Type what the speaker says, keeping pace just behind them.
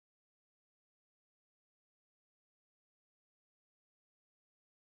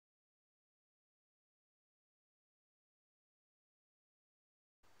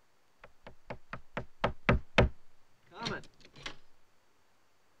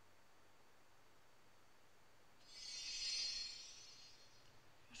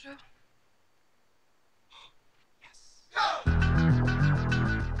Bonjour.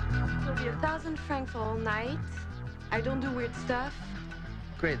 It'll be 1,000 francs for all night. I don't do weird stuff.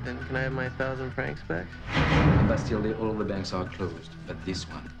 Great, then can I have my 1,000 francs back? In Bastille, all the banks are closed, but this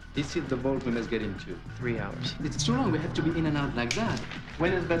one. This is the vault we must get into. 3 hours. It's too long. We have to be in and out like that.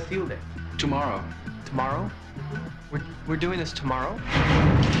 When is Bastille Day? Tomorrow. Tomorrow? We're doing this tomorrow?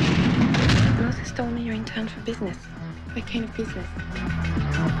 Moses told me you're in town for business. What kind of business?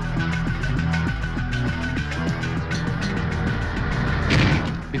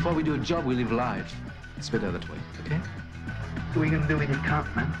 Before we do a job, we live life. It's better that way, okay? What are you gonna do with your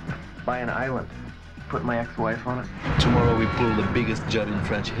comp, man? Buy an island. Put my ex-wife on it. Tomorrow we pull the biggest job in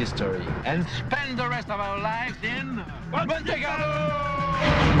French history. And spend the rest of our lives in Monte Carlo!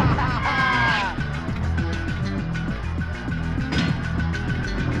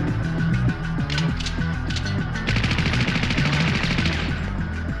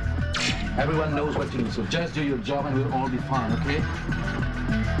 Everyone knows what to do, so just do your job and we'll all be fine, okay?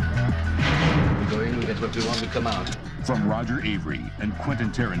 We go in, we get what we want, we come out. From Roger Avery and Quentin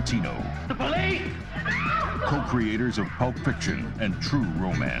Tarantino. The police! Co-creators of Pulp Fiction and True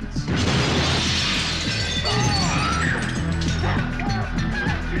Romance.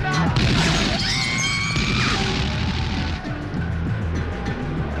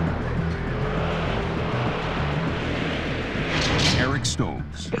 Eric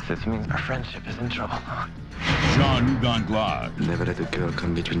Stokes. Guess this means our friendship is in trouble. Jean Danglade. Never let a girl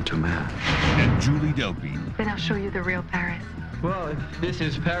come between two men. And Julie Delpy. Then I'll show you the real Paris. Well, if this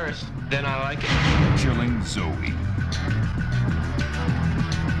is Paris, then I like it. Killing Zoe.